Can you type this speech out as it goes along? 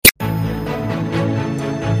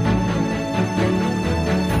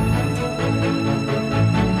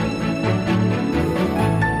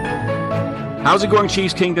How's it going,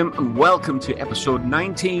 Chiefs Kingdom? And welcome to episode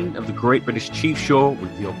 19 of the Great British Chief Show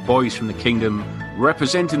with your boys from the Kingdom,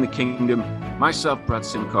 representing the Kingdom, myself, Brad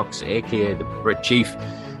Simcox, aka the Brit Chief,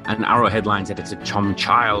 and Arrow Headlines editor Tom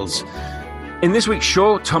Childs. In this week's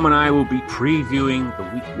show, Tom and I will be previewing the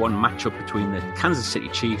Week 1 matchup between the Kansas City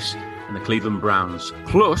Chiefs and the Cleveland Browns.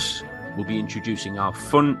 Plus, we'll be introducing our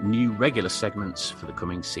fun new regular segments for the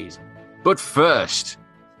coming season. But first,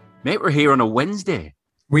 mate, we're here on a Wednesday.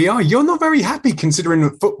 We are. You're not very happy considering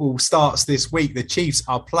that football starts this week. The Chiefs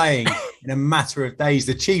are playing in a matter of days.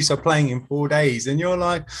 The Chiefs are playing in 4 days. And you're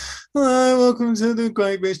like, "Hi, welcome to the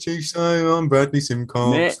Great British Chiefs Show. I'm Bradley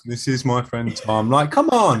Simcox. This is my friend Tom." Like, come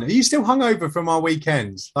on. Are you still hungover from our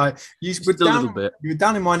weekends? Like, you were down, a little bit. You were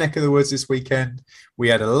down in my neck of the woods this weekend. We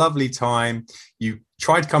had a lovely time. You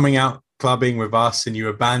tried coming out clubbing with us and you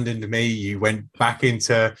abandoned me. You went back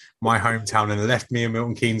into my hometown and left me and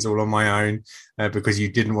Milton Keynes all on my own because you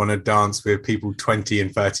didn't want to dance with people 20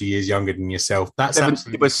 and 30 years younger than yourself. That's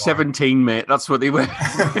absolutely It was fine. 17, mate. That's what they were.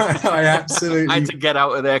 I absolutely I had to get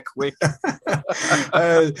out of there quick.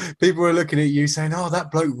 People were looking at you saying, "Oh, that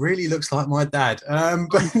bloke really looks like my dad."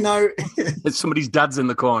 But no, Somebody's dad's in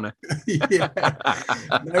the corner. yeah.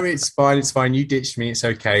 No, it's fine. It's fine. You ditched me. It's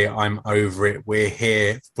okay. I'm over it. We're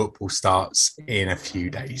here. Football starts in a few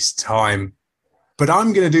days' time. But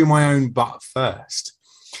I'm going to do my own but first.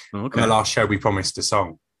 Okay. On the last show, we promised a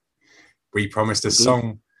song. We promised a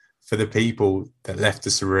song for the people that left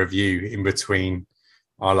us a review in between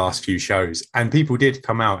our last few shows. And people did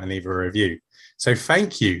come out and leave a review. So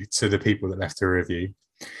thank you to the people that left a review.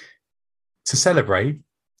 To celebrate,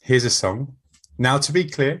 here's a song. Now, to be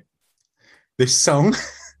clear, this song,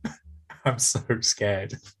 I'm so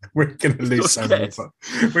scared. We're going to lose so many.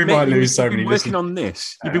 We might lose so many. You've been working on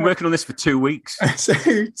this. You've been working on this for 2 weeks. So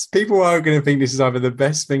people are going to think this is either the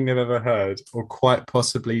best thing they've ever heard or quite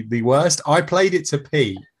possibly the worst. I played it to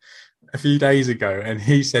Pete a few days ago and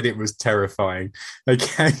he said it was terrifying.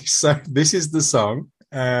 Okay, so this is the song.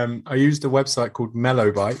 I used a website called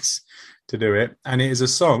Mellow Bites to do it, and it is a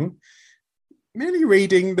song merely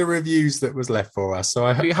reading the reviews that was left for us. So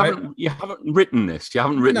you haven't written this. You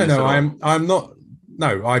haven't written this. No, I'm not.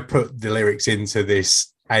 No, I put the lyrics into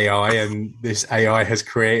this AI, and this AI has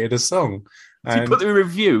created a song. So you put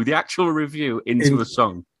the actual review into a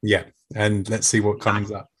song. Yeah, and let's see what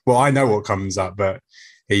comes up. Well, I know what comes up, but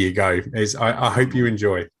here you go. I hope you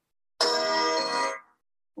enjoy.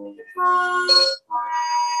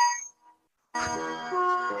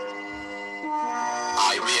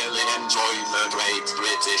 I really enjoy the Great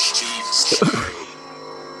British Chiefs.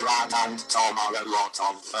 Brad and Tom are a lot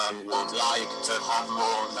of fun. Would like to have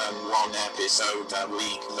more than one episode a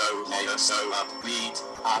week, though they are so upbeat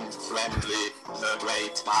and friendly. The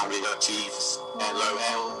Great Barrier Chiefs.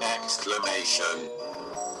 LOL exclamation.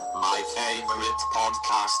 My favorite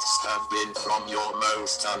podcasts have been from your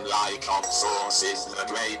most unlike of sources. The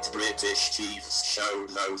Great British Chiefs Show.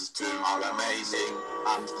 Those two are amazing,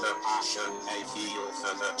 and the passion they feel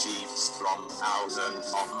for the Chiefs from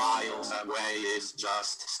thousands of miles away is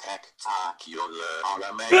just spectacular. Are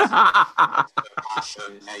amazing. The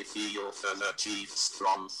passion they feel for the Chiefs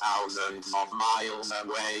from thousands of miles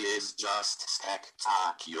away is just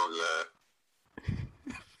spectacular.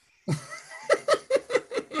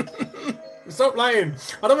 Stop lying.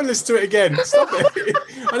 I don't want to listen to it again. Stop it.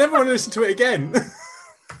 I never want to listen to it again.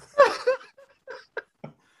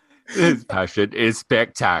 His passion is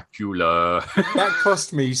spectacular. That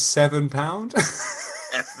cost me £7.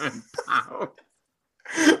 £7.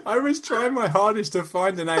 I was trying my hardest to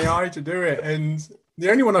find an AI to do it, and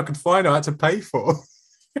the only one I could find I had to pay for.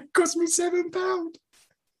 It cost me £7.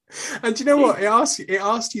 And do you know what? It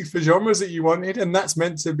asked you for genres that you wanted, and that's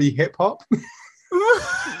meant to be hip hop.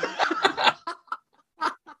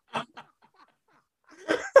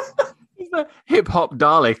 Hip hop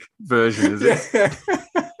Dalek version, is it? Yeah.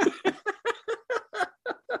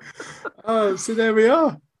 Oh, so there we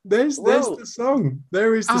are. There's the song.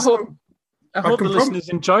 There is the song. I hope the listeners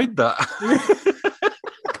enjoyed that.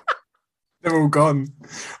 They're all gone.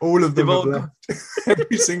 All of them have left.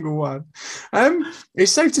 Every single one.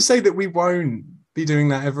 It's safe to say that we won't be doing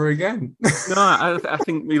that ever again. No, I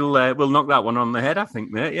think we'll knock that one on the head, I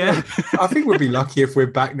think, mate. Yeah. I think we'll be lucky if we're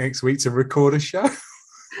back next week to record a show.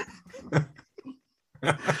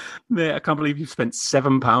 Mate, I can't believe you've spent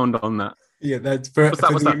 £7 on that. Yeah, that's for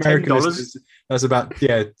the American listeners. That's about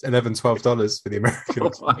 $11, $12 for the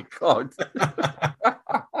Americans. Oh my God.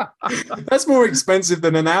 That's more expensive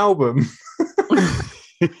than an album.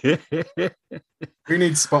 Who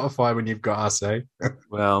needs Spotify when you've got us, eh?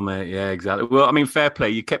 Well, mate, yeah, exactly. Well, I mean, fair play.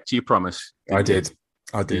 You kept to your promise. I did.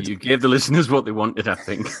 You gave the listeners what they wanted, I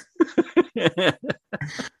think.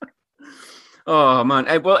 Oh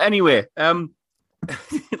man. Well, anyway,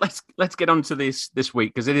 let's get on to this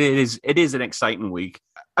week, because it is an exciting week.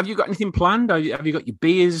 Have you got anything planned? Have you got your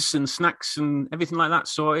beers and snacks and everything like that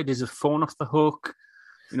sorted? Is the phone off the hook?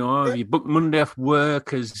 Have you booked Monday off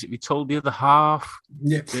work? Have you told the other half?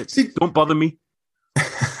 Yeah. Don't bother me.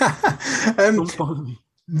 Don't bother me.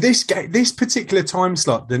 This particular time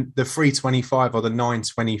slot, the 3:25 or the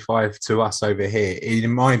 9:25 to us over here, in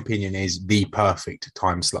my opinion, is the perfect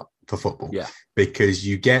time slot for football. Yeah, because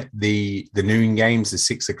you get the noon games, the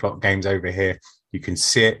 6 o'clock games over here. You can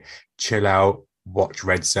sit, chill out, watch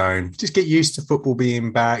Red Zone, just get used to football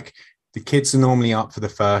being back. The kids are normally up for the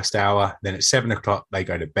first hour. Then at 7 o'clock, they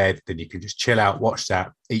go to bed. Then you can just chill out, watch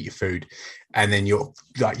that, eat your food. And then you've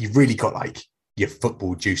really got your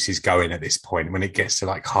football juices going at this point. When it gets to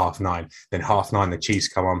 9:30, then 9:30, the Chiefs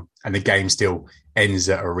come on and the game still ends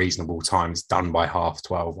at a reasonable time. It's done by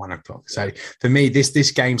 12:30, 1 o'clock. So for me,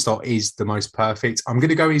 this game slot is the most perfect. I'm going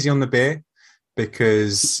to go easy on the beer,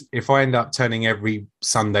 because if I end up turning every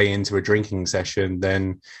Sunday into a drinking session,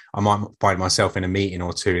 then I might find myself in a meeting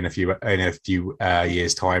or two in a few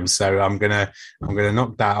years' time. So I'm gonna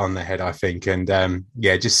knock that on the head, I think, and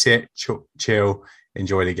just sit, chill,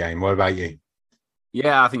 enjoy the game. What about you?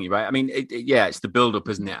 Yeah, I think you're right. I mean, it's the build-up,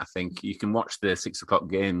 isn't it? I think you can watch the 6 o'clock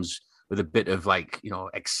games with a bit of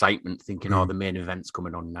excitement, thinking, the main event's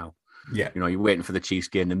coming on now. Yeah, you're waiting for the Chiefs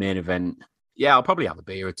game, the main event. Yeah, I'll probably have a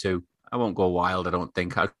beer or two. I won't go wild, I don't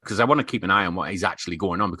think, because I want to keep an eye on what is actually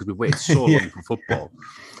going on, because we've waited so long for football.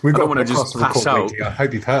 We've got to just pass out. I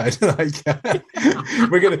hope you've heard.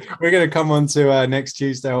 We're gonna come on to next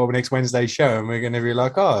Tuesday or next Wednesday show, and we're gonna be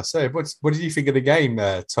like, so what did you think of the game,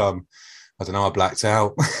 Tom? I don't know. I blacked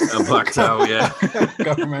out. I blacked out. Yeah,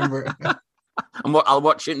 can't remember it. I'll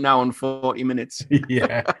watch it now in 40 minutes.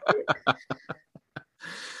 Yeah.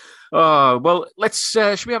 Oh well,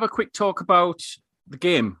 should we have a quick talk about the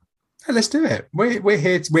game? Hey, let's do it. We're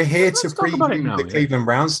here to preview the Cleveland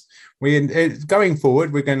Browns. Going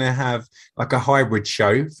forward, we're going to have a hybrid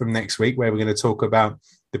show from next week, where we're going to talk about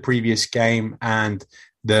the previous game and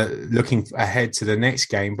the looking ahead to the next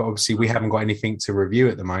game. But obviously, we haven't got anything to review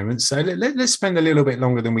at the moment, so let's spend a little bit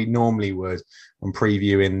longer than we normally would on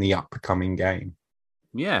previewing the upcoming game.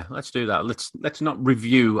 Yeah, let's do that. Let's not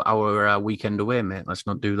review our weekend away, mate. Let's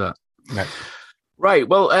not do that. No. Right.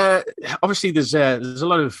 Well, obviously, there's a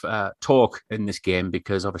lot of talk in this game,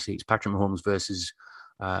 because obviously it's Patrick Mahomes versus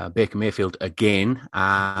Baker Mayfield again,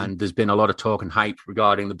 and there's been a lot of talk and hype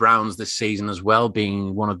regarding the Browns this season as well,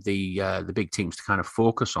 being one of the big teams to kind of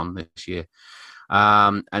focus on this year,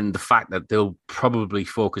 and the fact that they'll probably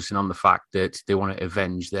focusing on the fact that they want to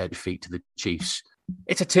avenge their defeat to the Chiefs.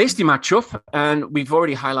 It's a tasty matchup, and we've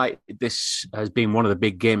already highlighted this as being one of the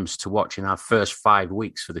big games to watch in our first 5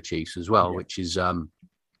 weeks for the Chiefs as well, which is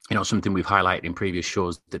something we've highlighted in previous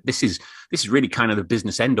shows, that this is really kind of the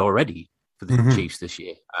business end already for the Chiefs this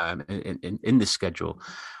year in this schedule.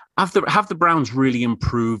 Have the Browns really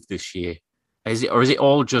improved this year? Is it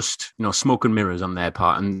all just smoke and mirrors on their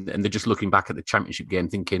part, and they're just looking back at the championship game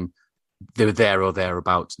thinking they're there or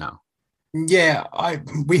thereabouts now? Yeah,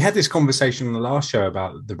 we had this conversation on the last show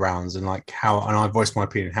about the Browns and I voiced my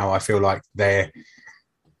opinion, how I feel like they're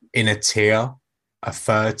in a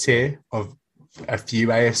third tier of a few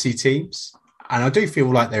AFC teams, and I do feel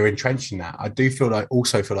like they're entrenched in that. I do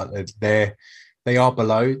also feel like they are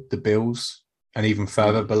below the Bills and even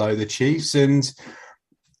further below the Chiefs. And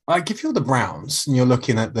if you're the Browns and you're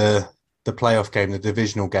looking at the playoff game, the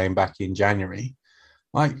divisional game back in January,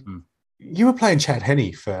 you were playing Chad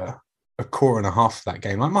Henne for a quarter and a half of that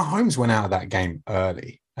game. Mahomes went out of that game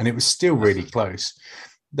early, and it was still really close.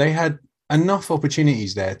 They had enough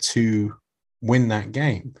opportunities there to win that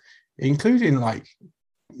game, including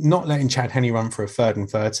not letting Chad Henne run for a 3rd and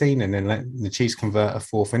 13 and then letting the Chiefs convert a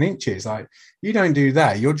 4th and inches. You don't do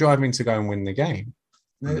that. You're driving to go and win the game.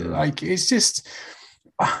 It's just,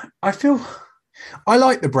 I feel, I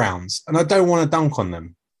like the Browns and I don't want to dunk on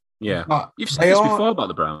them. Yeah. You've said this before about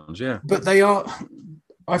the Browns, yeah. But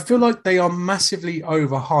I feel like they are massively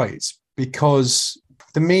overhyped, because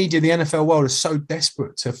the media, the NFL world, is so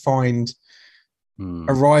desperate to find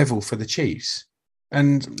a rival for the Chiefs.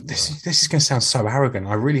 And this is going to sound so arrogant.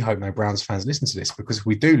 I really hope no Browns fans listen to this, because if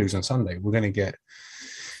we do lose on Sunday, we're going to get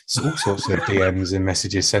all sorts of DMs and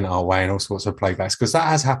messages sent our way and all sorts of playbacks, because that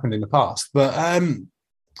has happened in the past. But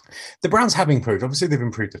the Browns have improved. Obviously, they've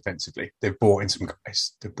improved defensively. They've brought in some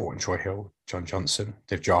guys. They've brought in Troy Hill, John Johnson.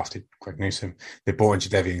 They've drafted Greg Newsome. They've brought in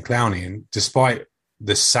Jadeveon Clowney. And despite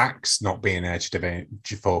the sacks not being there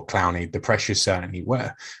for Clowney, the pressures certainly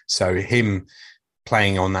were. So him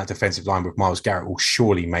playing on that defensive line with Myles Garrett will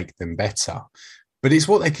surely make them better. But it's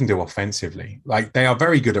what they can do offensively. Like, they are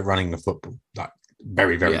very good at running the football. Like,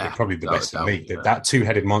 very, very good. Probably the best in the league. That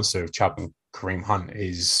two-headed monster of Chubb and Kareem Hunt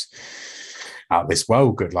is out this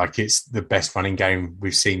world good. Like, it's the best running game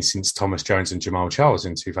we've seen since Thomas Jones and Jamal Charles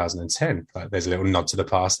in 2010. Like, there's a little nod to the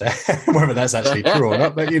past there, whether that's actually true or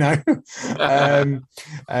not. But,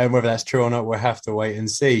 whether that's true or not, we'll have to wait and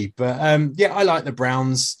see. But, I like the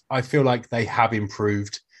Browns. I feel like they have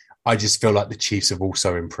improved. I just feel like the Chiefs have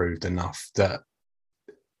also improved enough that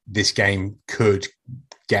this game could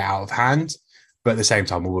get out of hand. But at the same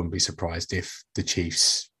time, I wouldn't be surprised if the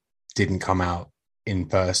Chiefs didn't come out in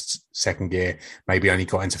first, second gear, maybe only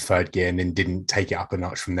got into third gear and then didn't take it up a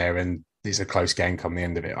notch from there. And it's a close game come the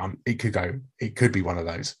end of it. It could be one of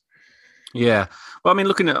those. Yeah. Well, I mean,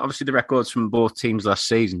 looking at obviously the records from both teams last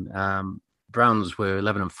season, Browns were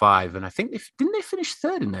 11-5, and I think didn't they finish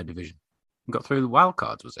third in their division and got through the wild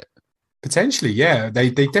cards, was it? Potentially, yeah.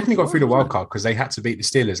 They definitely got through the wild card because they had to beat the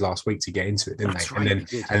Steelers last week to get into it, didn't they? Right,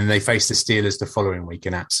 and then they faced the Steelers the following week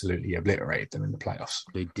and absolutely obliterated them in the playoffs.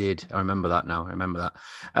 They did. I remember that now.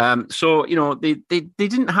 So, they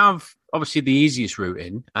didn't have obviously the easiest route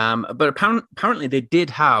in, but apparently they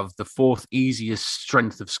did have the fourth easiest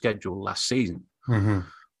strength of schedule last season,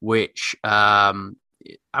 which, I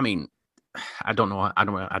mean, I don't know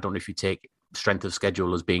if you take strength of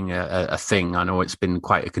schedule as being a thing. I know it's been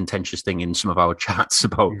quite a contentious thing in some of our chats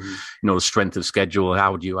about, the strength of schedule.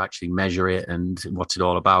 How do you actually measure it and what's it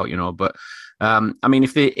all about, But I mean,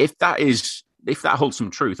 if that holds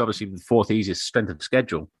some truth, obviously the fourth easiest strength of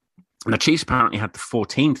schedule, and the Chiefs apparently had the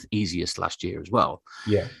 14th easiest last year as well.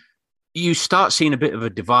 Yeah. You start seeing a bit of a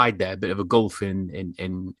divide there, a bit of a gulf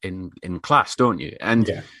in class, don't you?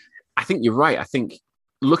 And I think you're right. I think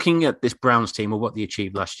looking at this Browns team or what they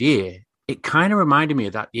achieved last year, it kind of reminded me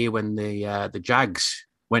of that year when the Jags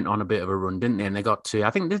went on a bit of a run, didn't they? And they got to, I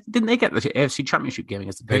think, didn't they get the AFC Championship game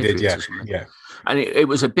against the Patriots? They did, or something? Yeah. And it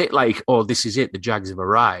was a bit like, oh, this is it. The Jags have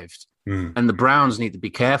arrived. And the Browns need to be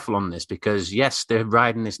careful on this because, yes, they're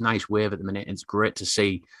riding this nice wave at the minute. It's great to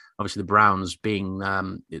see, obviously, the Browns being,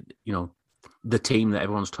 the team that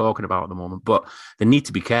everyone's talking about at the moment. But they need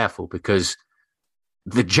to be careful because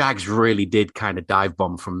the Jags really did kind of dive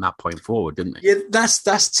bomb from that point forward, didn't they? Yeah,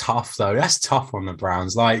 that's tough, though. That's tough on the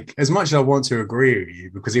Browns. Like, as much as I want to agree with you,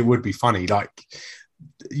 because it would be funny, like,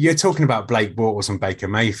 you're talking about Blake Bortles and Baker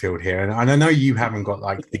Mayfield here, and I know you haven't got,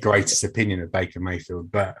 like, the greatest opinion of Baker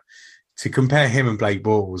Mayfield, but to compare him and Blake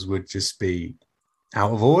Bortles would just be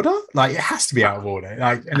out of order. Like, it has to be out of order.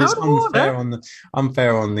 Like, and it's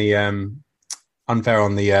unfair on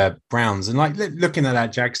the Browns. And like looking at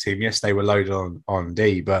that Jags team, yes, they were loaded on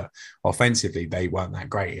D, but offensively they weren't that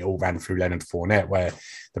great. It all ran through Leonard Fournette, where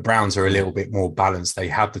the Browns are a little bit more balanced. They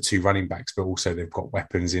have the two running backs, but also they've got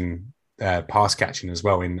weapons in pass catching as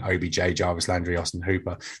well in OBJ, Jarvis Landry, Austin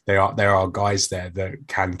Hooper. There are guys there that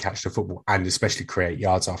can catch the football and especially create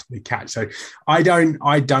yards after the catch. So I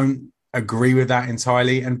don't agree with that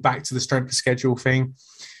entirely. And back to the strength of schedule thing,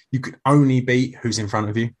 you can only beat who's in front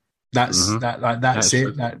of you. That's it.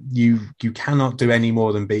 That you cannot do any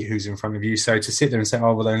more than beat who's in front of you. So to sit there and say,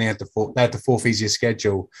 oh well, they only had the fourth easiest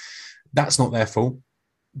schedule, that's not their fault.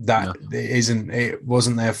 It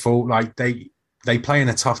wasn't their fault. Like they play in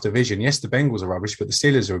a tough division. Yes, the Bengals are rubbish, but the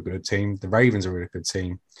Steelers are a good team. The Ravens are a really good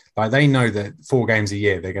team. Like they know that 4 games a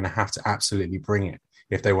year they're going to have to absolutely bring it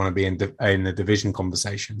if they want to be in the division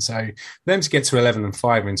conversation. So for them to get to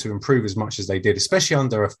 11-5 and to improve as much as they did, especially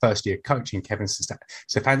under a first-year coach in Kevin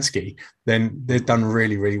Stefanski, then they've done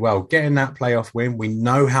really, really well. Getting that playoff win, we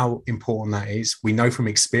know how important that is. We know from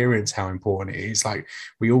experience how important it is. Like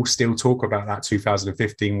we all still talk about that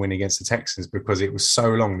 2015 win against the Texans because it was so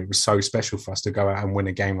long and it was so special for us to go out and win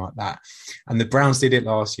a game like that. And the Browns did it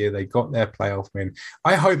last year. They got their playoff win.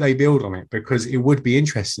 I hope they build on it because it would be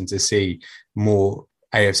interesting to see more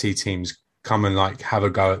AFC teams come and like have a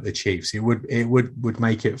go at the Chiefs. It would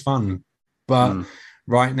make it fun. But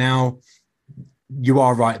right now, you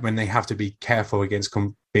are right when they have to be careful against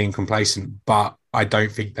being complacent. But I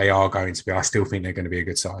don't think they are going to be. I still think they're going to be a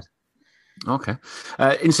good side. Okay.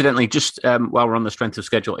 Incidentally, just while we're on the strength of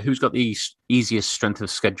schedule, who's got the easiest strength of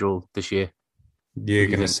schedule this year? You're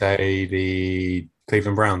going to say the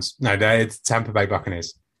Cleveland Browns. No, they're Tampa Bay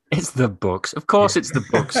Buccaneers. It's the Bucs. Of course, it's the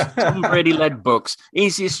Bucs. Tom Brady-led Bucs.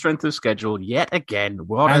 Easiest strength of schedule yet again.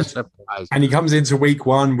 What a surprise. And he comes into week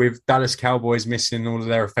 1 with Dallas Cowboys missing all of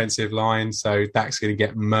their offensive line. So Dak's going to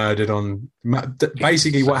get murdered on.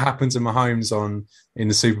 Basically, what happened to Mahomes in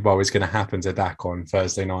the Super Bowl is going to happen to Dak on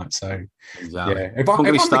Thursday night. So, exactly. Yeah. If I'm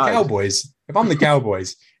the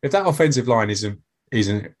Cowboys, if that offensive line isn't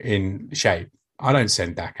in shape, I don't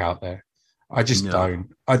send Dak out there. I just No.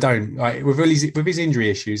 don't. I don't. Like, with his injury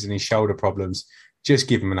issues and his shoulder problems, just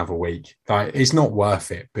give him another week. Like, it's not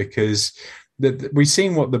worth it because we've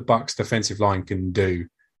seen what the Bucs defensive line can do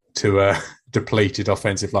to a depleted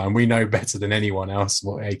offensive line. We know better than anyone else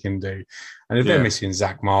what they can do. And if they're missing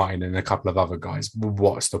Zach Martin and a couple of other guys,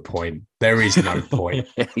 what's the point? There is no point.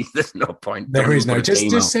 There's no point. There is no.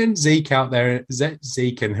 Just send Zeke out there,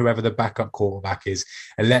 Zeke and whoever the backup quarterback is,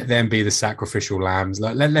 and let them be the sacrificial lambs.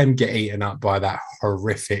 Let them get eaten up by that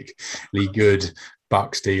horrifically good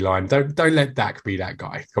Bucs D line. Don't let Dak be that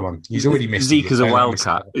guy. Come on, he's already missed. Zeke is a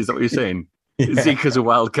wildcat. Is that what you're saying? Yeah. Zeke is a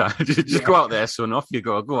wildcat. Just go out there, son. Off you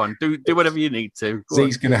go. Go on. Do whatever you need to.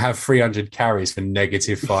 Zeke's going to have 300 carries for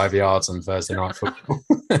 -5 yards on Thursday Night Football.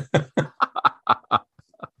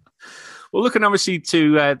 Well, looking obviously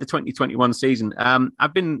to the 2021 season,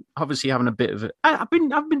 I've been obviously having a bit of. I've been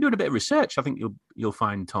doing a bit of research. I think you'll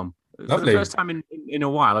find, Tom. Lovely. For the first time in a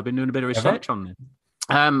while, I've been doing a bit of research on this.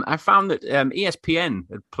 I found that ESPN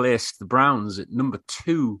had placed the Browns at number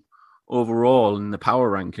 2 overall in the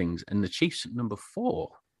power rankings, and the Chiefs at number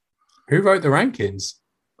 4. Who wrote the rankings?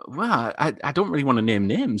 Well, I don't really want to name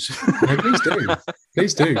names. No,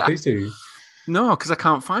 please do. No, because I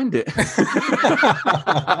can't find it.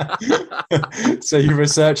 So your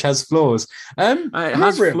research has flaws. It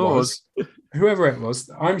has flaws. Whoever it was,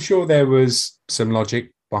 I'm sure there was some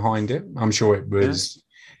logic behind it. I'm sure it was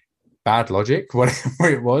bad logic, whatever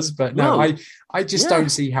it was. But no, I just don't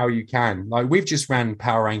see how you can. Like, we've just ran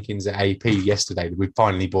power rankings at AP yesterday. We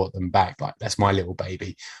finally brought them back. Like, that's my little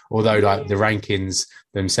baby. Although, like, the rankings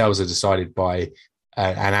themselves are decided by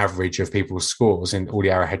an average of people's scores in all the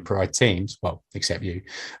Arrowhead Pride teams. Well, except you.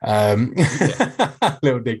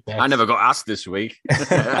 Little dig there. I never got asked this week.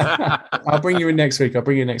 I'll bring you in next week.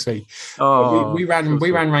 Oh, we ran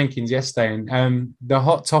rankings yesterday, and the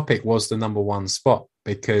hot topic was the number 1 spot,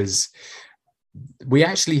 because we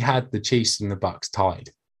actually had the Chiefs and the Bucs tied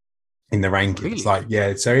in the rankings.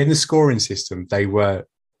 Really? So in the scoring system, they were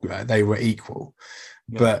equal.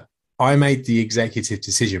 Yeah. But I made the executive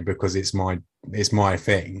decision, because it's my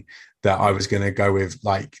thing, that I was going to go with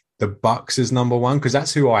like the Bucs as number 1, because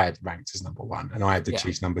that's who I had ranked as number 1, and I had the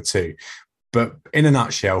Chiefs number 2. But in a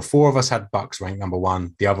nutshell, 4 of us had Bucs ranked number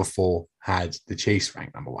 1. The other 4 had the Chiefs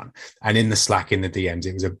ranked number 1. And in the Slack, in the DMs,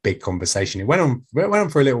 it was a big conversation. It went on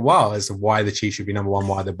for a little while as to why the Chiefs should be number 1,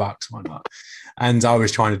 why the Bucs, why not. And I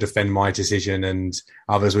was trying to defend my decision, and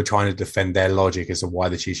others were trying to defend their logic as to why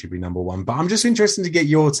the Chiefs should be number 1. But I'm just interested to get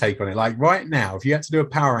your take on it. Like, right now, if you had to do a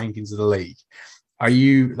power rankings of the league, are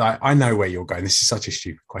you like? I know where you're going. This is such a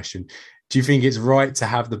stupid question. Do you think it's right to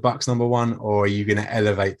have the Bucs number 1, or are you going to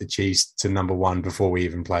elevate the Chiefs to number 1 before we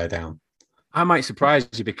even play it down? I might surprise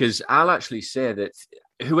you, because I'll actually say that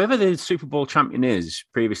whoever the Super Bowl champion is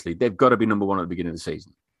previously, they've got to be number 1 at the beginning of the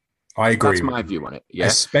season. I agree. That's my view on it. Yeah,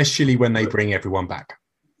 especially when they bring everyone back.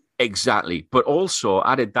 Exactly. But also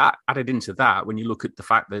added into that, when you look at the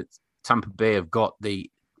fact that Tampa Bay have got the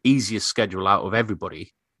easiest schedule out of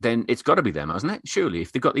everybody, then it's got to be them, hasn't it? Surely,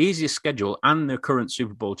 if they've got the easiest schedule and they're current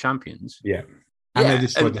Super Bowl champions. Yeah. And they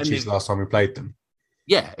destroyed the Chiefs last time we played them.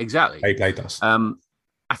 Yeah, exactly. They played us.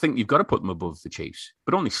 I think you've got to put them above the Chiefs,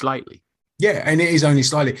 but only slightly. Yeah, and it is only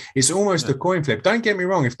slightly. It's almost a coin flip. Don't get me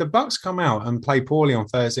wrong. If the Bucs come out and play poorly on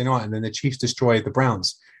Thursday night, and then the Chiefs destroy the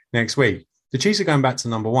Browns next week, the Chiefs are going back to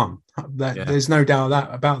number 1. There's no doubt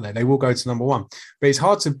about that. They will go to number 1. But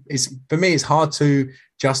for me, it's hard to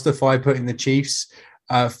justify putting the Chiefs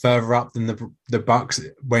further up than the Bucs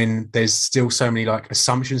when there's still so many like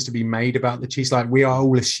assumptions to be made about the Chiefs. Like, we are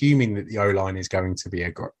all assuming that the O-line is going to be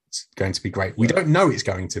great. We don't know it's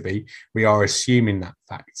going to be. We are assuming that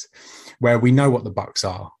fact. Where we know what the Bucs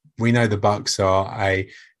are. We know the Bucs are a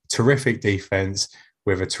terrific defense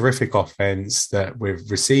with a terrific offense, that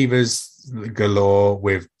with receivers galore,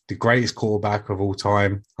 with the greatest quarterback of all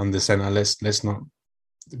time under center. Let's not.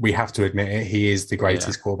 We have to admit it. He is the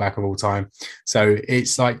greatest quarterback of all time. So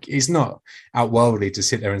it's like, it's not outworldly to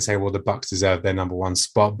sit there and say, well, the Bucs deserve their number 1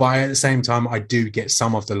 spot. But at the same time, I do get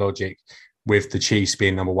some of the logic with the Chiefs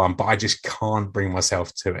being number 1, but I just can't bring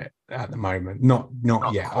myself to it at the moment. Not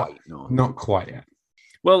yet. Quite, no. Not quite yet.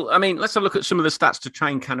 Well, I mean, let's have a look at some of the stats to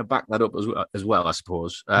try and kind of back that up as well, I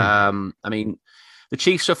suppose. I mean, the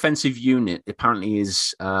Chiefs' offensive unit apparently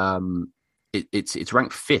is it's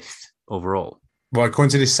ranked 5th overall. Well, according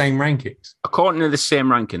to the same rankings? According to the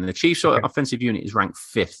same ranking, the Chiefs' offensive unit is ranked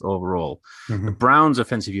 5th overall. Mm-hmm. The Browns'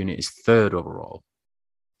 offensive unit is 3rd overall.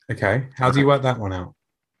 Okay. How do you work that one out?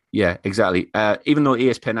 Yeah, exactly. Even though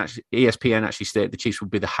ESPN actually stated the Chiefs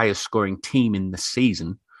would be the highest scoring team in the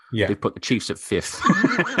season, Yeah. They put the Chiefs at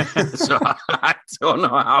 5th. So I don't know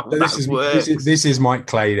how that works. This is Mike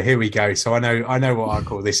Clay. Here we go. So I know what I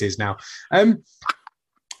call this is now.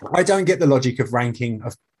 I don't get the logic of ranking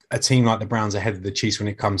a team like the Browns ahead of the Chiefs when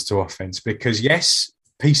it comes to offense, because yes,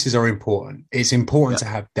 pieces are important. It's important to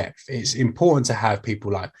have depth. It's important to have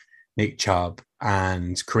people like Nick Chubb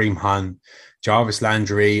and Kareem Hunt, Jarvis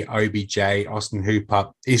Landry, OBJ, Austin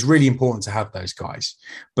Hooper. It's really important to have those guys.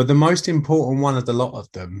 But the most important one of the lot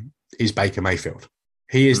of them is Baker Mayfield.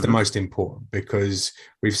 He is the most important, because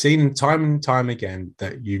we've seen time and time again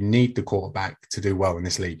that you need the quarterback to do well in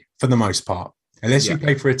this league for the most part. Unless you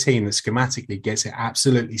play for a team that schematically gets it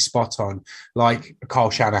absolutely spot on, like a Kyle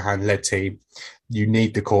Shanahan-led team, you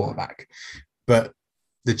need the quarterback. But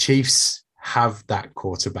the Chiefs have that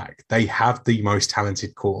quarterback. They have the most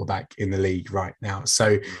talented quarterback in the league right now.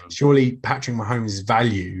 So surely Patrick Mahomes'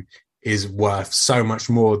 value is worth so much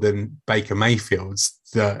more than Baker Mayfield's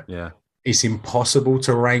that it's impossible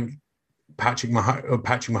to rank Patrick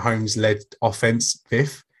Mahomes-led offense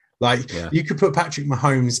 5th. You could put Patrick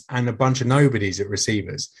Mahomes and a bunch of nobodies at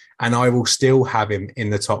receivers, and I will still have him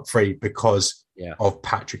in the top 3 because of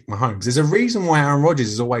Patrick Mahomes. There's a reason why Aaron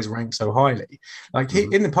Rodgers is always ranked so highly.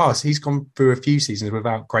 In the past, he's gone through a few seasons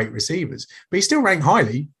without great receivers, but he's still ranked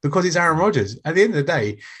highly because it's Aaron Rodgers. At the end of the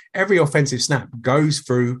day, every offensive snap goes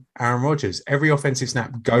through Aaron Rodgers. Every offensive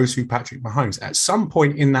snap goes through Patrick Mahomes. At some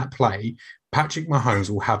point in that play, Patrick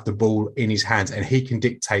Mahomes will have the ball in his hands and he can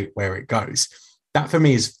dictate where it goes. That for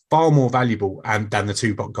me is far more valuable than the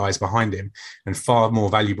 2 guys behind him, and far more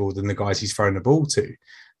valuable than the guys he's throwing the ball to.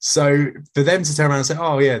 So for them to turn around and say,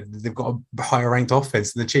 oh, yeah, they've got a higher ranked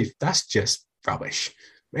offense than the Chiefs, that's just rubbish.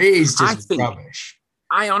 It is just rubbish.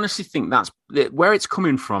 I honestly think that's where it's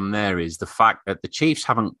coming from. There is the fact that the Chiefs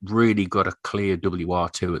haven't really got a clear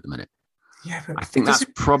WR2 at the minute. Yeah, but I think that's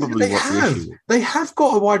probably what the issue is. They have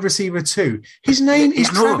got a wide receiver too. His name is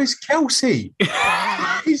Travis Kelce.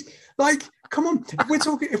 He's like... Come on, if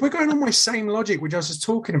we're going on my same logic, which I was just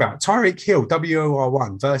talking about, Tyreek Hill,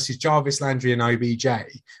 WOR1 versus Jarvis Landry and OBJ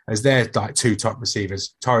as their 2 top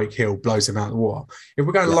receivers. Tyreek Hill blows them out of the water. If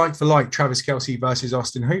we're going like for like, Travis Kelce versus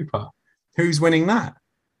Austin Hooper, who's winning that?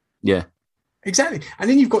 Yeah. Exactly. And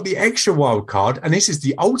then you've got the extra wild card, and this is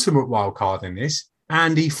the ultimate wild card in this,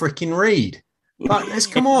 Andy freaking Reid. Let's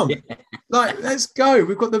come on. Let's go.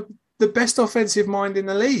 We've got the best offensive mind in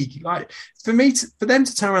the league. For them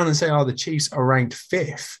to turn around and say, oh, the Chiefs are ranked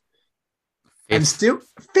 5th. And still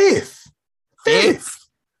 5th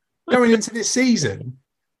going into this season.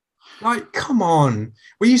 Come on.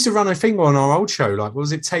 We used to run a thing on our old show, what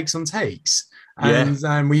was it, Takes on Takes?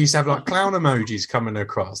 And we used to have clown emojis coming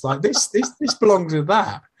across. This belongs with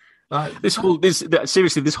that. This whole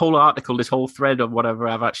article, this whole thread of whatever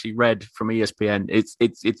I've actually read from ESPN, it's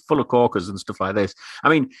full of corkers and stuff like this. I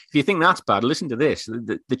mean, if you think that's bad, listen to this.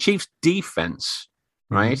 The Chiefs' defense,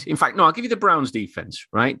 right? Mm-hmm. In fact, no, I'll give you the Browns' defense,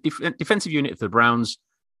 right? Defensive unit for the Browns,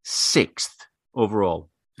 6th overall.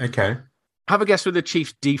 Okay. Have a guess where the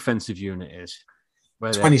Chiefs' defensive unit is.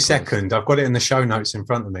 22nd. I've got it in the show notes in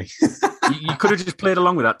front of me. You could have just played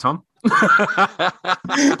along with that, Tom.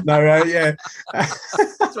 No, right? Yeah.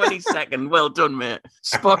 22nd. Well done, mate.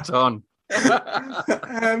 Spot on. Yeah,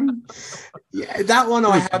 that one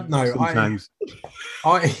I have no.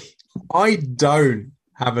 I don't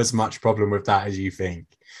have as much problem with that as you think.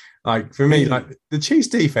 For me, the Chiefs'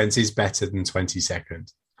 defense is better than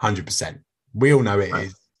 22nd, 100%. We all know it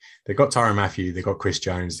is. They've got Tyrann Mathieu, they've got Chris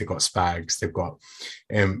Jones, they've got Spags, they've got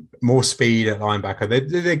more speed at linebacker.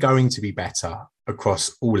 They're going to be better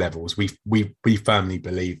across all levels. We firmly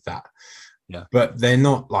believe that. Yeah. But they're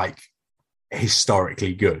not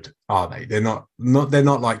historically good, are they? They're not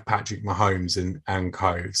like Patrick Mahomes and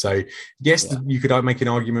co. So yes, you could make an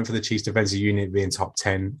argument for the Chiefs defensive unit being top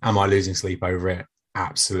 10. Am I losing sleep over it?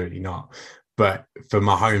 Absolutely not. But for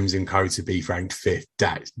Mahomes and co to be ranked 5th,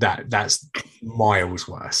 that's miles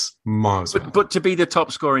worse. But to be the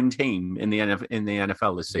top scoring team in the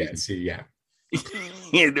NFL this season,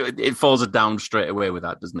 it falls down straight away with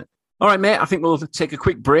that, doesn't it? All right, mate. I think we'll take a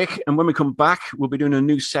quick break, and when we come back, we'll be doing a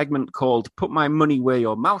new segment called "Put My Money Where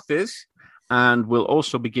Your Mouth Is," and we'll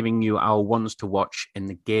also be giving you our ones to watch in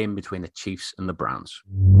the game between the Chiefs and the Browns.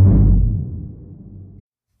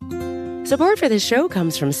 Support for this show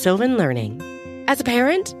comes from Sylvan Learning. As a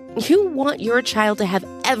parent, you want your child to have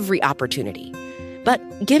every opportunity, but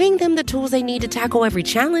giving them the tools they need to tackle every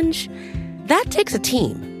challenge, that takes a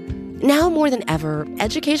team. Now more than ever,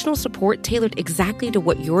 educational support tailored exactly to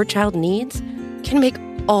what your child needs can make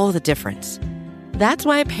all the difference. That's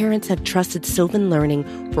why parents have trusted Sylvan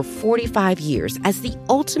Learning for 45 years as the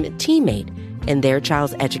ultimate teammate in their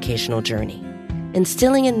child's educational journey.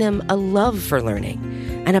 instilling in them a love for learning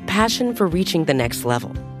and a passion for reaching the next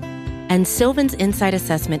level. And Sylvan's Insight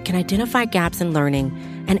Assessment can identify gaps in learning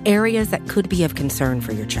and areas that could be of concern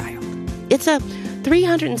for your child. It's a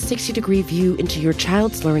 360-degree view into your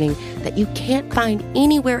child's learning that you can't find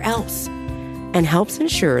anywhere else, and helps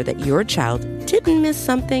ensure that your child didn't miss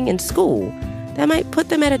something in school that might put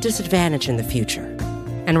them at a disadvantage in the future.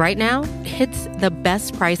 And right now, it's the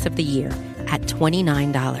best price of the year at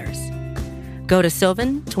 $29. Go to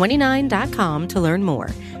sylvan29.com to learn more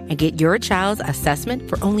and get your child's assessment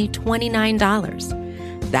for only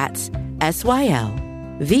 $29. That's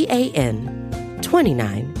SYLVAN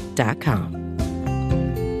 29.com.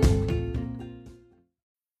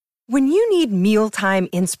 When you need mealtime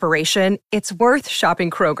inspiration, it's worth shopping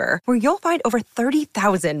Kroger, where you'll find over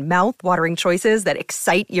 30,000 mouth-watering choices that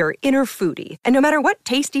excite your inner foodie. And no matter what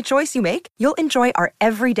tasty choice you make, you'll enjoy our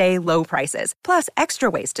everyday low prices, plus extra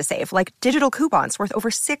ways to save, like digital coupons worth over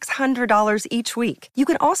 $600 each week. You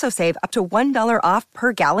can also save up to $1 off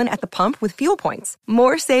per gallon at the pump with fuel points.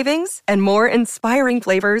 More savings and more inspiring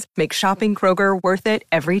flavors make shopping Kroger worth it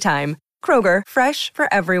every time. Kroger, fresh for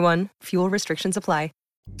everyone. Fuel restrictions apply.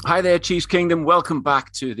 Hi there, Chiefs Kingdom. Welcome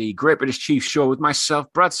back to the Great British Chiefs Show with myself,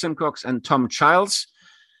 Brad Simcox, and Tom Childs.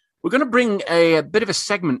 We're going to bring a bit of a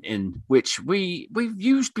segment in, which we've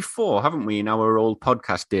used before, haven't we, in our old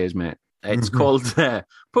podcast days, mate? It's called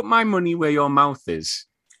Put My Money Where Your Mouth Is.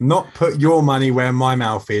 Not put your money where my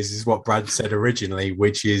mouth is what Brad said originally,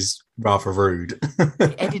 which is rather rude.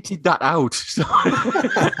 I edited that out. So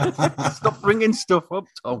stop bringing stuff up,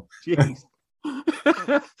 Tom. Jeez.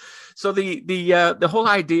 So the whole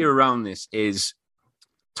idea around this is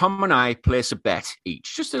Tom and I place a bet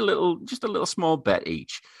each, just a little small bet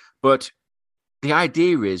each. But the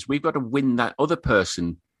idea is we've got to win that other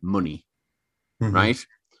person money, right?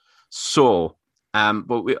 So,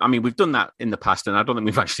 but we've done that in the past, and I don't think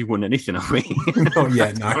we've actually won anything, have we? Oh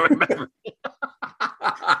yeah, no.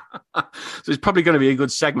 So it's probably going to be a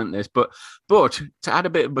good segment, this, but to add a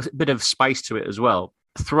bit of spice to it as well.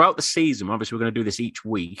 Throughout the season, obviously, we're going to do this each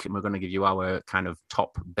week, and we're going to give you our kind of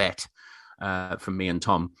top bet from me and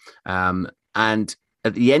Tom. And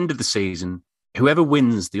at the end of the season, whoever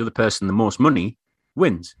wins the other person the most money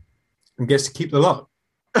wins. And gets to keep the lot.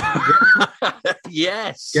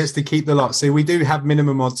 Yes. Gets to keep the lot. So we do have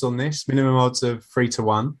minimum odds on this, minimum odds of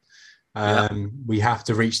 3-1. We have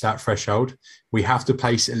to reach that threshold. We have to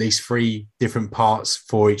place at least 3 different parts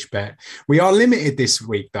for each bet. We are limited this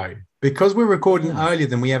week, though. Because we're recording earlier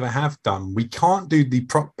than we ever have done, we can't do the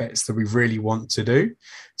prop bets that we really want to do.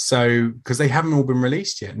 So, because they haven't all been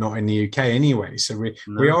released yet, not in the UK anyway. So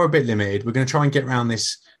we are a bit limited. We're going to try and get around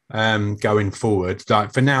this going forward.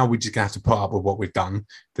 Like for now, we're just going to have to put up with what we've done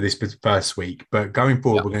for this first week. But going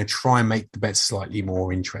forward, we're going to try and make the bets slightly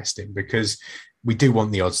more interesting, because we do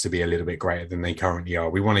want the odds to be a little bit greater than they currently are.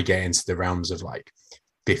 We want to get into the realms of like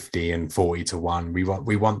 50 and 40 to 1. We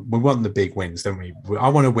want the big wins, don't we? I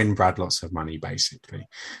want to win Brad lots of money, basically.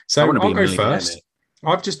 So I'll go first.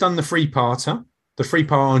 I've just done the three-parter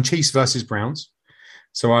on Chiefs versus Browns.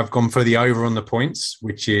 So I've gone for the over on the points,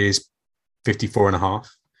 which is 54.5.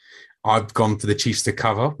 I've gone for the Chiefs to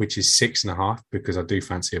cover, which is 6.5, because I do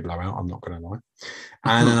fancy a blowout. I'm not going to lie.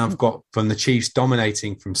 And then I've got from the Chiefs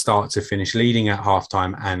dominating from start to finish, leading at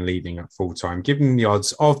halftime and leading at full time, giving the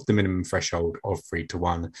odds of the minimum threshold of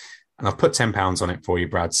 3-1. And I've put £10 on it for you,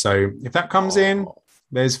 Brad. So if that comes in,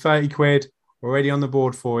 there's 30 quid already on the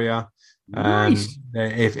board for you. Nice.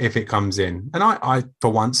 If it comes in. And I for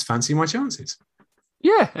once, fancy my chances.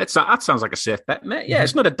 Yeah, that sounds like a safe bet, mate. Yeah,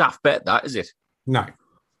 it's not a daft bet, that, is it? No.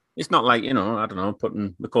 It's not like, I don't know,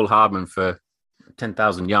 putting Nicole Hardman for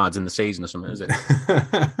 10,000 yards in the season or something, is it?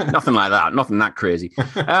 Nothing like that. Nothing that crazy.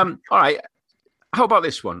 All right. How about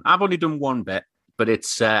this one? I've only done one bet, but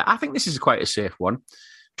it's. I think this is quite a safe one.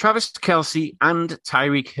 Travis Kelce and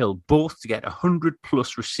Tyreek Hill both to get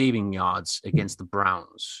 100+ receiving yards against the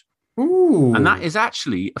Browns. Ooh. And that is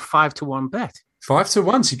actually a 5-1 bet.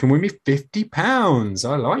 5-1, so you can win me £50.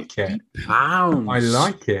 I like it. £50. I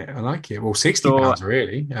like it. Well, £60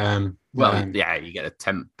 really. Yeah, you get a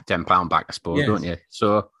 £10 back, I suppose, don't you?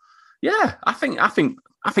 So, yeah, I think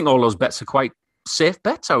all those bets are quite safe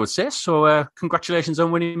bets, I would say. So, congratulations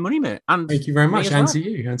on winning money, mate. And thank you very much, and to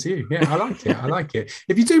you. Yeah, I like it.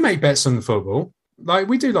 If you do make bets on the football, like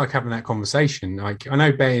we do like having that conversation. Like I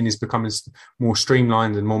know betting is becoming more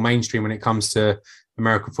streamlined and more mainstream when it comes to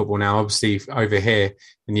American football now. Obviously, over here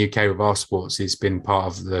in the UK with our sports, it's been part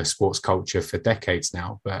of the sports culture for decades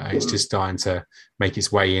now, but it's just starting to make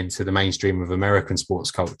its way into the mainstream of American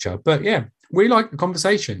sports culture. But yeah, we like the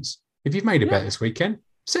conversations. If you've made a bet this weekend,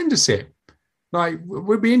 send us it. Like,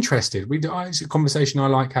 we'd be interested. It's a conversation I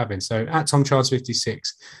like having. So at Tom Charles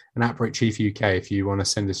 56 and at Brit Chief UK, if you want to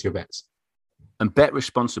send us your bets. And bet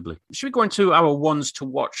responsibly. Should we go into our ones to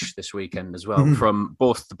watch this weekend as well, from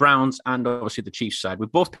both the Browns and obviously the Chiefs side?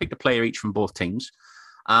 We've both picked a player each from both teams.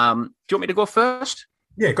 Do you want me to go first?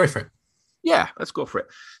 Yeah, go for it. Yeah, let's go for it.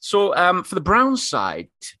 So for the Browns side,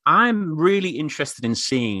 I'm really interested in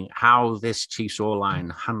seeing how this Chiefs O-line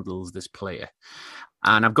handles this player.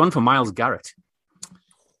 And I've gone for Myles Garrett,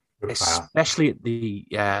 especially at the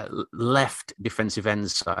left defensive end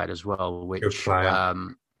side as well, which,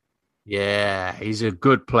 yeah, he's a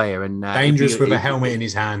good player. And dangerous with a helmet in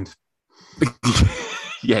his hand.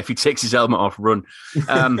 Yeah, if he takes his helmet off, run.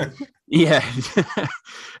 Yeah.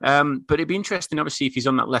 But it'd be interesting, obviously, if he's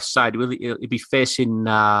on that left side, he'll be facing,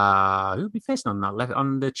 who'll be facing on that left,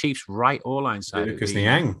 on the Chiefs' right O-line side? Lucas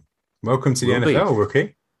Niang. Welcome to the NFL,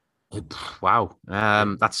 rookie. Wow.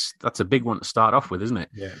 That's a big one to start off with, isn't it?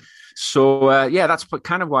 Yeah. So, that's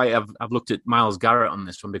kind of why I've looked at Myles Garrett on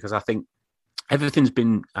this one, because I think everything's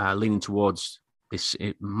been leaning towards this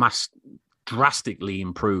drastically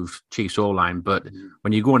improved Chiefs O-line. But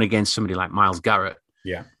when you're going against somebody like Myles Garrett,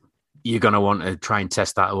 you're going to want to try and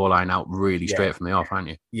test that O-line out really straight from the off, aren't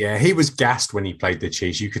you? Yeah, he was gassed when he played the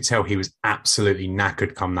Chiefs. You could tell he was absolutely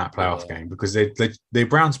knackered come that playoff game, because the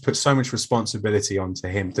Browns put so much responsibility onto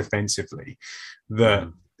him defensively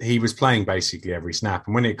that he was playing basically every snap.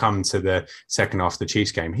 And when it comes to the second half of the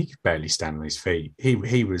Chiefs game, he could barely stand on his feet.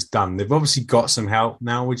 He was done. They've obviously got some help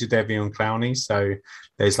now with Jadeveon Clowney. So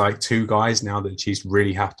there's like two guys now that the Chiefs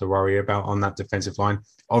really have to worry about on that defensive line.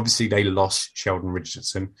 Obviously, they lost Sheldon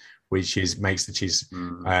Richardson, which makes the Chiefs'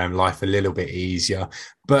 life a little bit easier.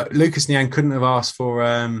 But Lucas Niang couldn't have asked for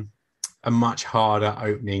a much harder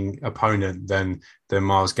opening opponent than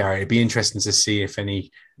Myles Garrett. It'd be interesting to see if any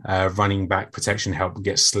running back protection help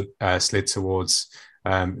gets slid towards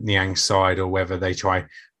Niang's side, or whether they try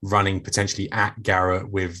running potentially at Garrett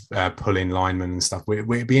with pulling linemen and stuff.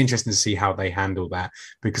 It'd be interesting to see how they handle that,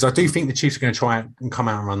 because I do think the Chiefs are going to try and come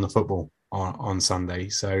out and run the football on Sunday.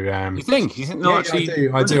 So you think? No, actually,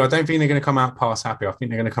 I do. I don't think they're going to come out pass happy. I think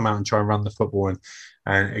they're going to come out and try and run the football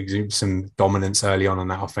and exude some dominance early on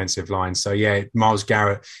that offensive line. So yeah, Myles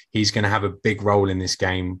Garrett, he's going to have a big role in this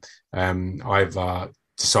game, either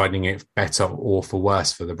deciding it better or for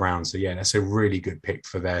worse for the Browns. So yeah, that's a really good pick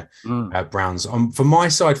for their Browns. For my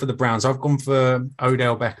side, for the Browns, I've gone for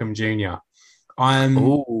Odell Beckham Jr.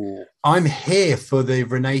 I'm here for the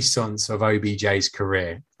renaissance of OBJ's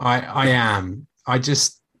career. I am. I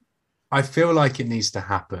feel like it needs to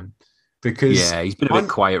happen, because he's been a bit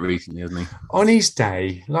quiet recently, hasn't he? On his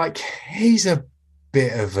day, like, he's a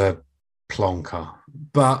bit of a plonker,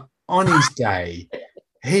 but on his day,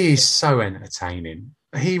 he is so entertaining.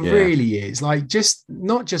 He really is. Like, just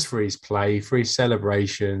not just for his play, for his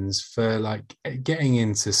celebrations, for like getting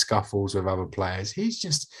into scuffles with other players. He's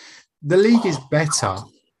just, the league is better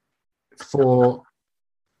for,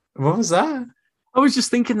 what was that? I was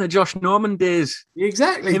just thinking the Josh Norman days.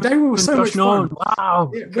 Exactly. They were so much fun.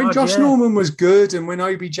 Wow. Yeah, when Josh Norman was good and when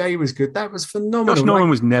OBJ was good, that was phenomenal. Josh Norman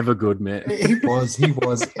was never good, mate. He was.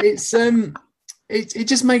 It's it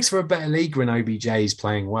just makes for a better league when OBJ is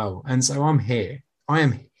playing well. And so I'm here. I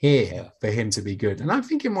am here for him to be good. And I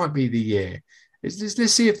think it might be the year.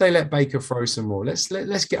 Let's see if they let Baker throw some more. Let's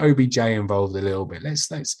get OBJ involved a little bit. Let's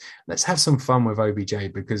have some fun with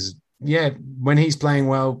OBJ, because when he's playing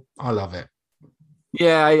well, I love it.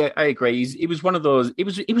 Yeah, I agree. He was one of those. He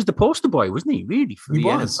was the poster boy, wasn't he? Really, he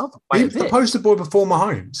was the poster boy before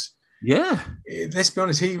Mahomes. Yeah. Let's be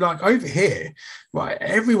honest. He, like, over here, right?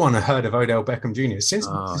 Everyone had heard of Odell Beckham Jr. As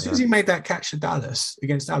soon as he made that catch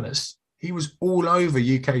against Dallas, he was all over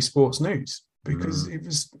UK sports news, because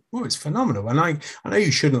it's phenomenal. And I know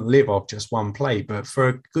you shouldn't live off just one play, but for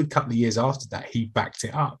a good couple of years after that, he backed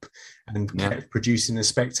it up and kept producing a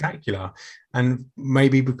spectacular. And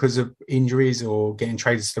maybe because of injuries or getting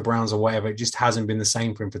traded to the Browns or whatever, it just hasn't been the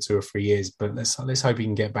same for him for 2 or 3 years. But let's hope he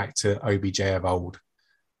can get back to OBJ of old.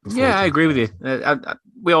 Yeah, I agree with you.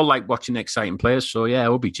 We all like watching exciting players, so yeah,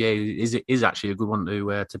 OBJ is actually a good one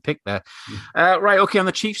to pick there. Right, okay. On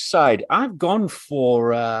the Chiefs side, I've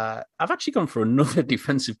actually gone for another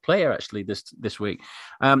defensive player actually this week.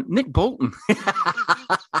 Nick Bolton.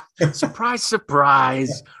 Surprise,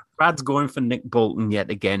 surprise. Brad's going for Nick Bolton yet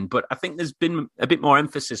again, but I think there's been a bit more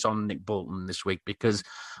emphasis on Nick Bolton this week, because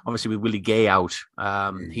obviously with Willie Gay out,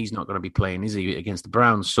 he's not going to be playing, is he, against the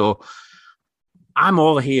Browns? So I'm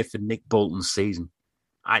all here for Nick Bolton's season.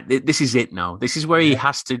 This is it now. This is where he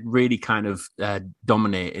has to really kind of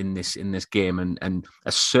dominate in this game and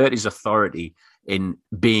assert his authority in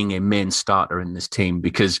being a main starter in this team,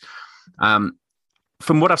 because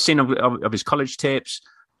from what I've seen of his college tapes,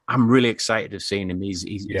 I'm really excited of seeing him. He's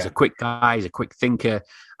a quick guy. He's a quick thinker.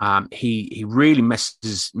 He really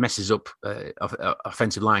messes up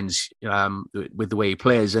offensive lines with the way he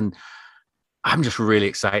plays, and I'm just really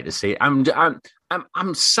excited to see it.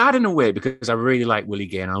 I'm sad in a way because I really like Willie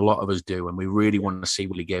Gay, and a lot of us do, and we really want to see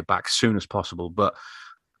Willie Gay back as soon as possible. But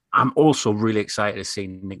I'm also really excited to see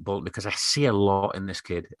Nick Bolton because I see a lot in this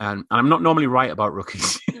kid, and I'm not normally right about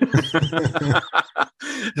rookies.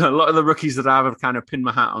 A lot of the rookies that I've kind of pinned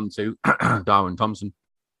my hat onto, Darwin Thompson,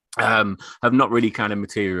 have not really kind of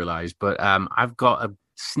materialised. But I've got a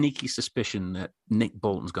sneaky suspicion that Nick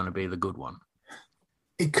Bolton's going to be the good one.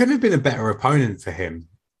 It couldn't have been a better opponent for him,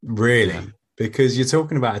 really. Yeah. Because you're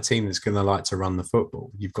talking about a team that's going to like to run the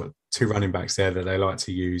football. You've got two running backs there that they like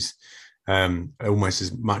to use almost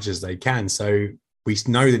as much as they can. So we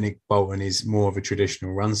know that Nick Bolton is more of a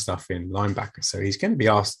traditional run stuffing linebacker. So he's going to be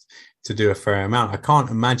asked to do a fair amount. I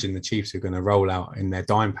can't imagine the Chiefs are going to roll out in their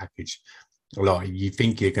dime package. Like you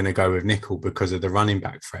think you're going to go with nickel because of the running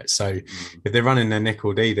back threat. So if they're running their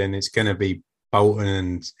nickel D, then it's going to be Bolton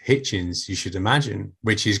and Hitchens, you should imagine,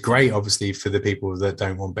 which is great, obviously, for the people that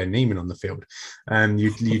don't want Ben Neiman on the field.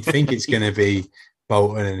 You'd think it's going to be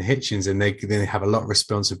Bolton and Hitchens, and they have a lot of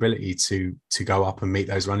responsibility to go up and meet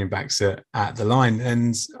those running backs at the line.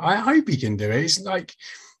 And I hope he can do it.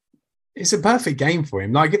 It's a perfect game for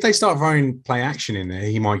him. Like if they start throwing play action in there,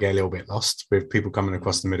 he might get a little bit lost with people coming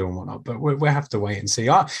across the middle and whatnot. But we'll have to wait and see.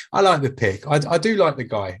 I like the pick. I do like the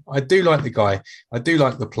guy. I do like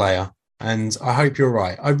the player. And I hope you're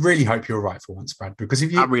right. I really hope you're right for once, Brad, because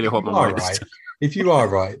if you are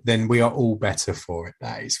right, then we are all better for it.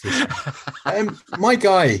 That is for sure. My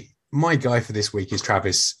guy for this week is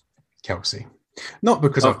Travis Kelce. Not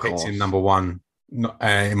because I've picked him number one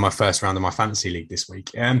in my first round of my fantasy league this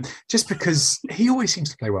week, just because he always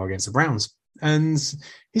seems to play well against the Browns. And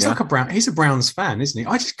he's he's a Browns fan, isn't he?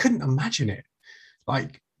 I just couldn't imagine it.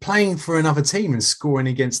 Like, playing for another team and scoring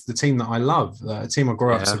against the team that I love, a team I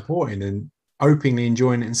grew up supporting and openly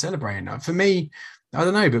enjoying it and celebrating. For me, I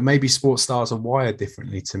don't know, but maybe sports stars are wired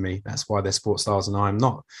differently to me. That's why they're sports stars and I'm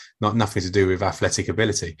not nothing to do with athletic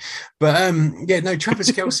ability. But Travis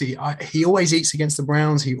Kelce, he always eats against the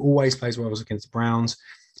Browns. He always plays well against the Browns.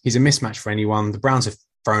 He's a mismatch for anyone. The Browns have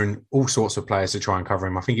thrown all sorts of players to try and cover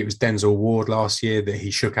him. I think it was Denzel Ward last year that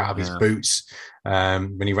he shook out of his boots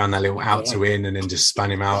when he ran that little out to in and then just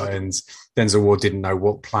span him out. And Denzel Ward didn't know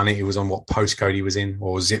what planet he was on, what postcode he was in,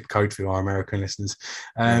 or zip code for our American listeners.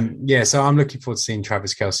 So I'm looking forward to seeing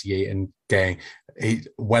Travis Kelce eat and getting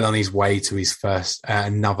well on his way to his first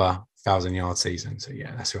another 1,000-yard season. So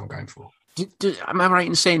that's what I'm going for. Am I right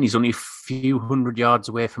in saying he's only a few hundred yards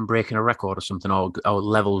away from breaking a record or something, or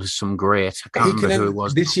level some great? I can't remember who it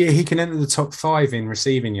was. This year, he can enter the top 5 in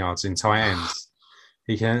receiving yards in tight ends.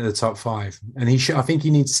 He can enter the top 5. And I think he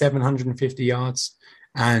needs 750 yards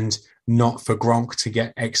and not for Gronk to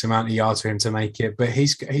get X amount of yards for him to make it. But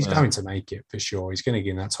he's going to make it for sure. He's going to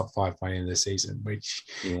get in that top 5 by the end of the season, which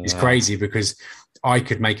is crazy because I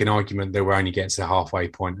could make an argument that we're only getting to the halfway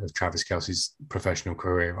point of Travis Kelce's professional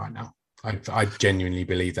career right now. I genuinely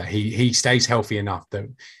believe that he stays healthy enough that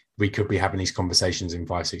we could be having these conversations in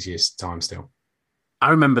 5-6 years' time still.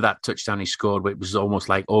 I remember that touchdown he scored, where it was almost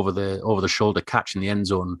like over the shoulder catch in the end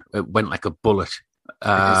zone. It went like a bullet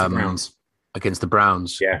against the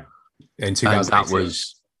Browns. Yeah, in 2018.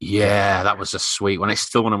 That was a sweet one. It's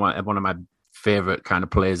still one of my favorite kind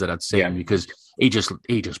of plays that I'd seen because he just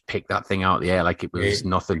picked that thing out of the air like it was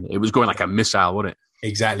nothing. It was going like a missile, wasn't it?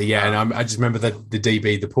 Exactly, yeah. And I just remember the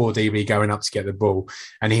DB, the poor DB going up to get the ball,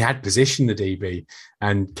 and he had positioned the DB,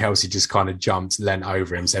 and Kelce just kind of jumped, leant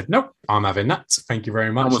over him, said, "Nope, I'm having that. Thank you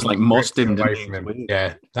very much." Almost like mossed him away from him.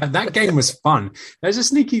 Yeah, that game was fun. There's a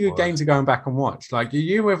sneaky good game to go back and watch. Like,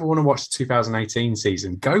 you ever want to watch the 2018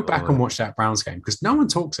 season, go back and watch that Browns game because no one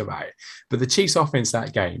talks about it. But the Chiefs' offense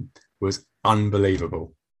that game was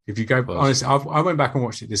unbelievable. If you go, honestly, I went back and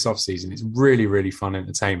watched it this offseason. It's really, really fun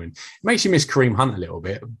entertainment. It makes you miss Kareem Hunt a little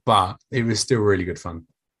bit, but it was still really good fun.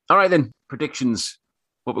 All right, then. Predictions.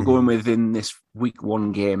 What we're going with in this week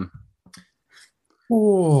 1 game.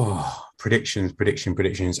 Predictions.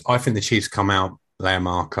 I think the Chiefs come out, lay a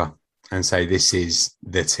marker, and say this is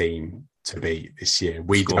the team to beat this year.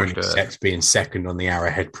 We don't accept being second on the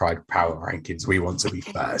Arrowhead Pride Power Rankings. We want to be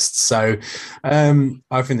first. So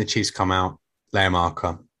I think the Chiefs come out, lay a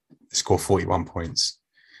marker, score 41 points,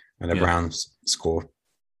 and the Browns score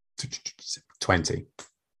 20.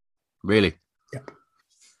 Really? Yep.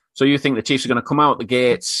 So you think the Chiefs are going to come out the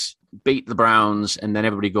gates, beat the Browns, and then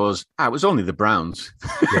everybody goes, it was only the Browns.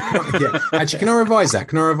 Yeah. Actually, can I revise that?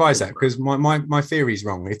 Because my theory is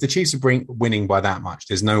wrong. If the Chiefs are winning by that much,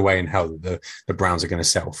 there's no way in hell that the Browns are going to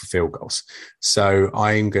settle for field goals. So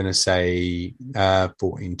I'm going to say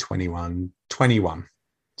 14-21,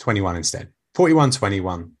 21 instead.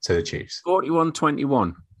 41-21 to the Chiefs.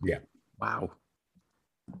 41-21. Yeah.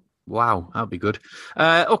 Wow, that'll be good.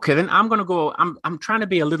 Okay, then I'm going to go. I'm trying to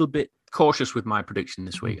be a little bit cautious with my prediction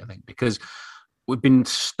this week, I think, because we've been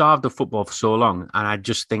starved of football for so long, and I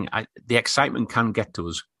just think the excitement can get to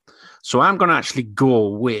us. So I'm going to actually go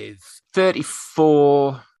with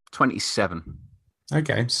 34-27.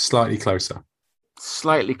 Okay, slightly closer.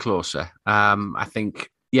 I think,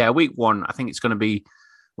 week one, I think it's going to be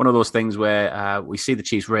one of those things where we see the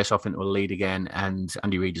Chiefs race off into a lead again, and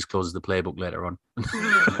Andy Reid just closes the playbook later on.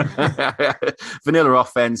 Vanilla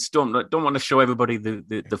offense. Don't want to show everybody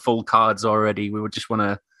the full cards already. We would just want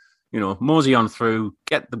to, mosey on through,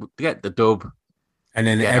 get the dub, and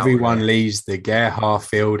then everyone leaves the Gerhard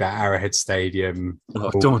Field at Arrowhead Stadium. Oh,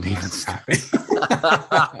 don't even.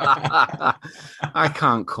 I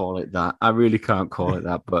can't call it that. I really can't call it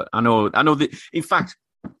that. But I know that. In fact,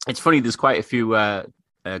 it's funny. There's quite a few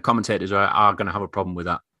commentators are going to have a problem with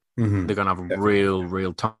that. Mm-hmm. They're going to have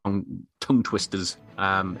real tongue twisters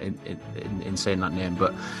in saying that name,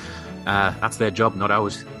 but that's their job, not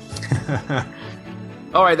ours.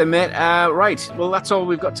 All right then, mate. Right, well, that's all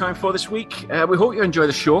we've got time for this week. We hope you enjoy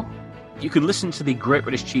the show. You can listen to the Great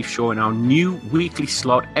British Chief Show in our new weekly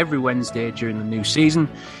slot every Wednesday during the new season.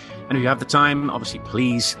 And if you have the time, obviously,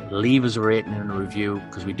 please leave us a rating and a review,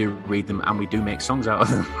 because we do read them and we do make songs out of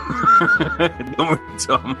them. Don't worry,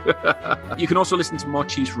 Tom. You can also listen to more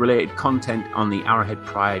Chiefs-related content on the Arrowhead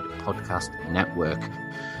Pride podcast network.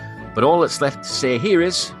 But all that's left to say here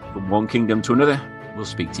is, from one kingdom to another, we'll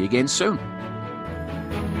speak to you again soon.